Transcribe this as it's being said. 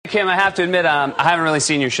Kim, I have to admit, I haven't really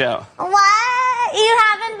seen your show. What? You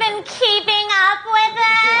haven't been keeping up with it?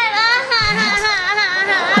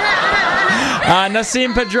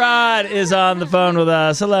 Nasim Pedrad is on the phone with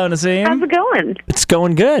us. Hello, Nasim. How's it going? It's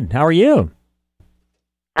going good. How are you?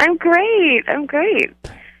 I'm great. Thanks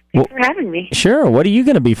for having me. Sure. What are you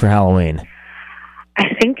going to be for Halloween?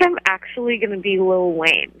 I think I'm actually going to be Lil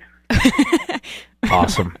Wayne.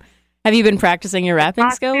 Awesome. Have you been practicing your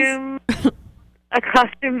rapping skills? A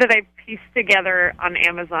costume that I pieced together on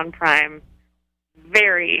Amazon Prime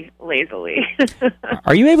very lazily.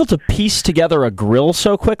 Are you able to piece together a grill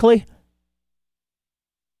so quickly?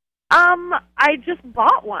 I just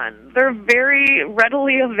bought one. They're very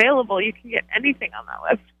readily available. You can get anything on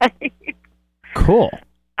that website. Cool.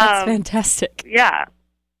 That's fantastic. Yeah.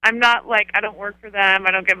 I'm not I don't work for them.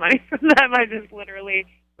 I don't get money from them. I just literally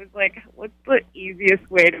was like, what's the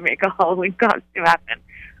easiest way to make a Halloween costume happen?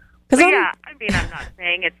 But yeah, I mean, I'm not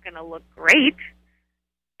saying it's going to look great.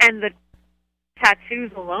 And the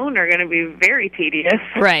tattoos alone are going to be very tedious.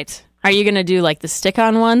 Right. Are you going to do the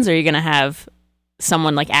stick-on ones, or are you going to have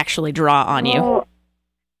someone actually draw on you?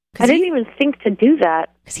 I didn't even think to do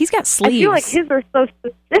that. Because he's got sleeves. I feel like his are so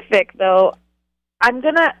specific, though. I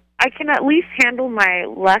can at least handle my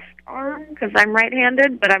left arm because I'm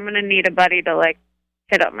right-handed, but I'm going to need a buddy to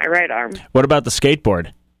hit up my right arm. What about the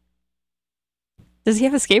skateboard? Does he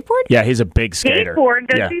have a skateboard? Yeah, he's a big skater. Skateboard?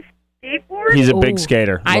 Does he skateboard? He's a big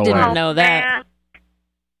skater. I didn't know that. Man.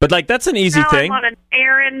 But that's an easy thing. I'm on an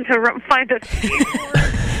errand to find a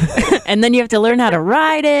skateboard. And then you have to learn how to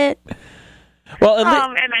ride it. Well, and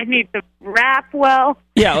I need to rap well.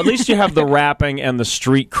 Yeah, at least you have the rapping and the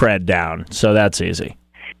street cred down, so that's easy.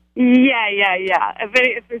 Yeah.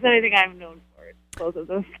 If there's anything I'm known for, it's both of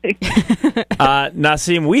those things.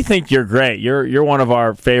 Nasim, we think you're great. You're one of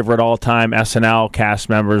our favorite all-time SNL cast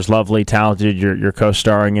members. Lovely, talented. You're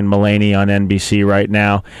co-starring in Mulaney on NBC right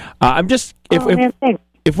now. I'm just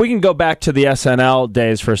if we can go back to the SNL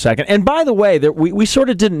days for a second. And by the way, that we sort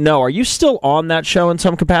of didn't know. Are you still on that show in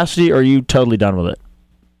some capacity, or are you totally done with it?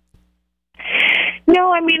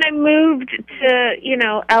 No, I mean, I moved to,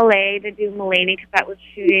 L.A. to do Mulaney because that was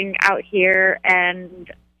shooting out here. And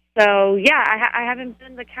so, yeah, I haven't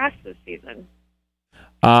been the cast this season.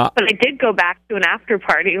 But I did go back to an after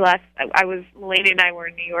party Mulaney and I were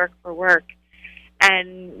in New York for work.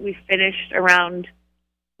 And we finished around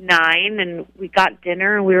 9, and we got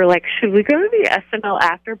dinner, and we were like, should we go to the SNL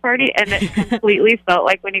after party? And it completely felt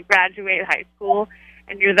like when you graduate high school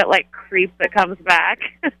and you're that creep that comes back.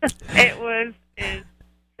 It was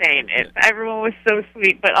insane. Everyone was so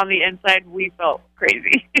sweet, but on the inside we felt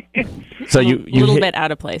crazy. So you a little bit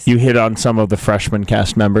out of place. You hit on some of the freshman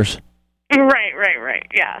cast members. Right.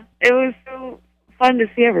 Yeah, it was so fun to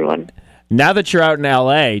see everyone. Now that you're out in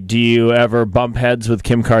LA, do you ever bump heads with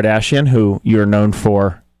Kim Kardashian, who you're known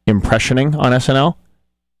for impressioning on SNL?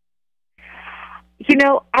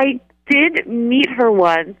 I did meet her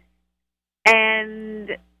once,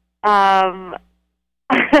 and I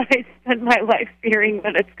spent my life fearing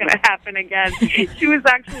that it's going to happen again. She was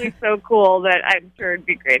actually so cool that I'm sure it'd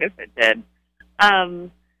be great if it did.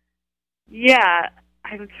 Yeah,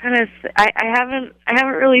 I'm trying to. I haven't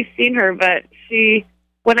really seen her, but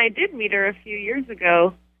when I did meet her a few years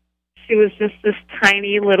ago, she was just this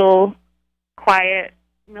tiny little quiet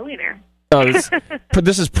millionaire. Oh, this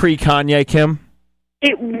is pre-Kanye, Kim?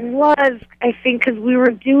 It was, I think, because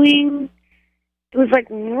it was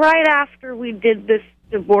right after we did this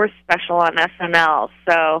divorce special on SNL.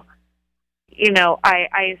 So,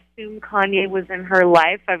 I assume Kanye was in her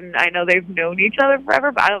life. I know they've known each other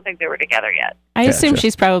forever, but I don't think they were together yet. I assume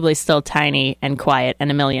she's probably still tiny and quiet and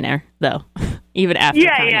a millionaire, though, even after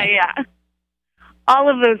Kanye. Yeah. All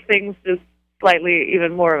of those things, just slightly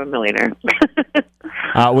even more of a millionaire.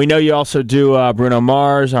 We know you also do Bruno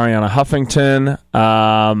Mars, Ariana Huffington,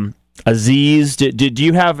 Aziz. Did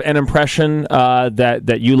you have an impression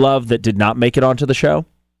that you love that did not make it onto the show?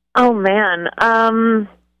 Oh, man.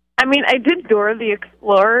 I did Dora the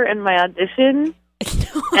Explorer in my audition.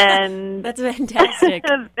 And that's fantastic.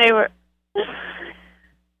 I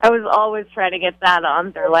was always trying to get that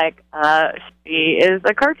on. They're like, she is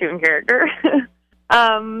a cartoon character.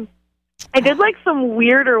 I did some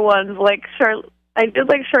weirder ones, I did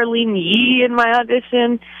Charlene Yee in my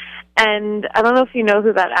audition, and I don't know if you know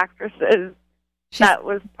who that actress is. That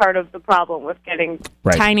was part of the problem with getting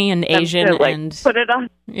tiny and Asian to, and put it on.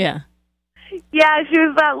 Yeah. Yeah, she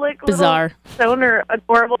was that bizarre stoner,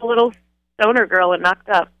 adorable little stoner girl in Knocked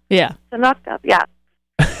Up. Yeah. So Knocked Up, yeah.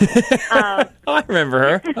 I remember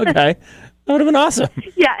her. Okay. That would have been awesome.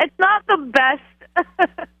 Yeah, it's not the best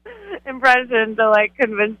impression to like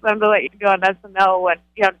convince them to let you go on SNL when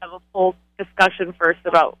you have to have a full discussion first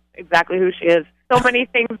about exactly who she is. So many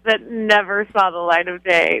things that never saw the light of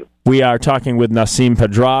day. We are talking with Nasim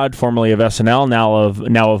Pedrad, formerly of SNL, now of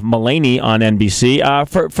Mulaney on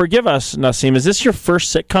NBC. Forgive us, Nasim, is this your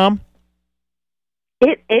first sitcom?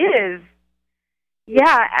 It is.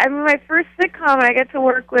 Yeah, I mean, my first sitcom, and I get to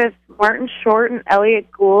work with Martin Short and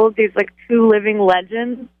Elliot Gould, these like two living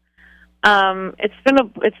legends.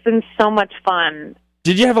 It's been so much fun.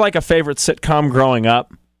 Did you have like a favorite sitcom growing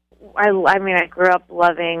up? I mean, I grew up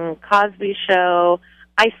loving Cosby Show.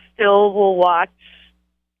 I still will watch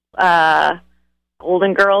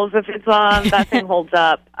Golden Girls if it's on. That thing holds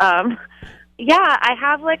up. Yeah, I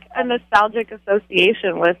have like a nostalgic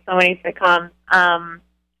association with so many sitcoms.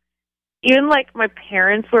 Even like my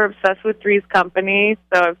parents were obsessed with Three's Company,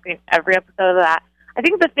 so I've seen every episode of that. I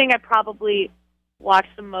think the thing I probably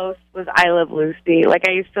watched the most was I Love Lucy. Like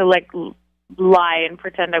I used to like lie and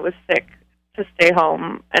pretend I was sick to stay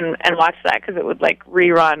home and watch that because it would like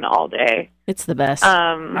rerun all day. It's the best.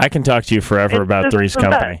 I can talk to you forever about Three's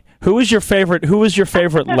Company. Who was your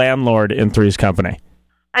favorite landlord in Three's Company?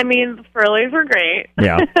 I mean, the Furleys were great.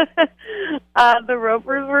 Yeah. The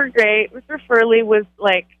Ropers were great. Mr. Furley was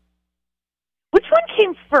like, which one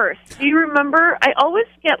came first? Do you remember? I always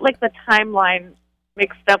get like the timeline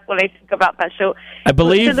mixed up when I think about that show. I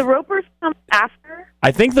believe. Did the Ropers come after?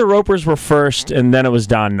 I think the Ropers were first, and then it was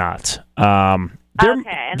Don Knotts.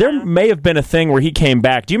 There may have been a thing where he came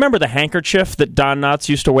back. Do you remember the handkerchief that Don Knotts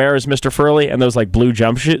used to wear as Mr. Furley and those like blue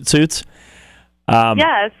jumpsuits?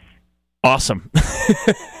 Yes. Awesome.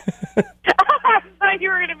 I thought you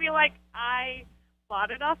were going to be like, I bought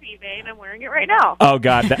it off eBay and I'm wearing it right now. Oh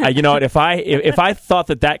God! You know what? If I thought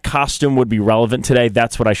that costume would be relevant today,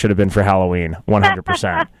 that's what I should have been for Halloween.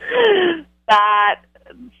 100%. That's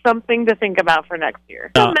something to think about for next year.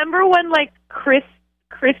 Remember when like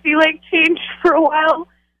Christy like changed for a while?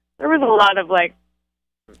 There was a lot of like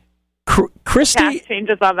Christy cast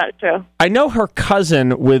changes on that show. I know her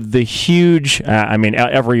cousin with the huge. I mean,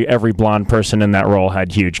 every blonde person in that role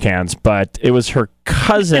had huge cans, but it was her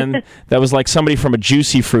cousin that was like somebody from a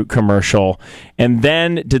Juicy Fruit commercial. And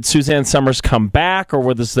then did Suzanne Summers come back, or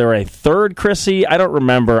was there a third Chrissy? I don't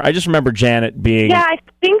remember. I just remember Janet being. Yeah, I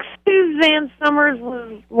think Suzanne Summers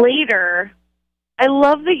was later. I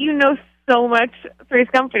love that you know so much Three's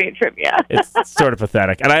Company trivia. It's sort of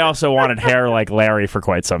pathetic. And I also wanted hair like Larry for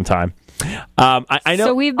quite some time. I know.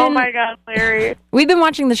 So we've been, oh my God, Larry! We've been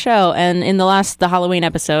watching the show, and in the Halloween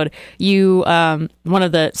episode, you one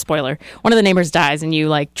of the neighbors dies, and you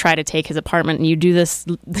like try to take his apartment, and you do this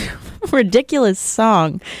ridiculous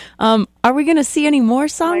song. Are we going to see any more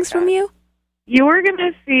songs from you? You were going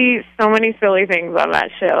to see so many silly things on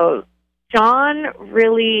that show. John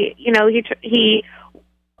really, he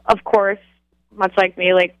of course, much like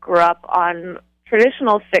me, like grew up on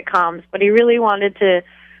traditional sitcoms, but he really wanted to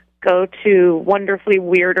go to wonderfully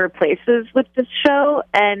weirder places with this show,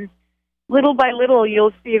 and little by little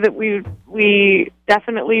you'll see that we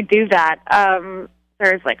definitely do that.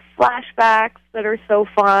 There's like flashbacks that are so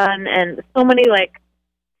fun, and so many like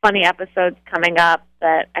funny episodes coming up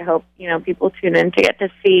that I hope people tune in to get to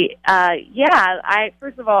see. I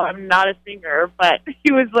first of all, I'm not a singer, but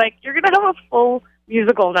he was like, you're gonna have a full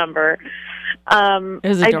musical number. It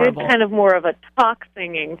was adorable. I did kind of more of a talk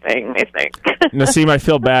singing thing, I think. Nasim, I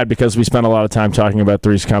feel bad because we spent a lot of time talking about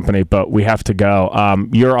Three's Company, but we have to go.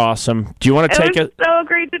 You're awesome. Do you want to take it? Was so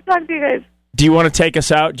great to talk to you guys. Do you want to take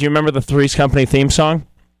us out? Do you remember the Three's Company theme song?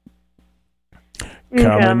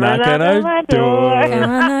 Come and knock on our door. Come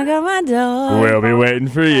and knock on my door. We'll be waiting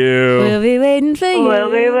for you. We'll be waiting for you. We'll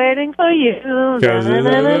be waiting for you. Cause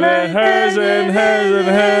hers and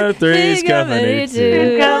her, Three's Company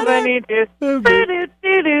too. Company too.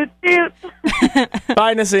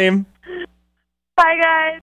 Bye, Nasim. Bye, guys.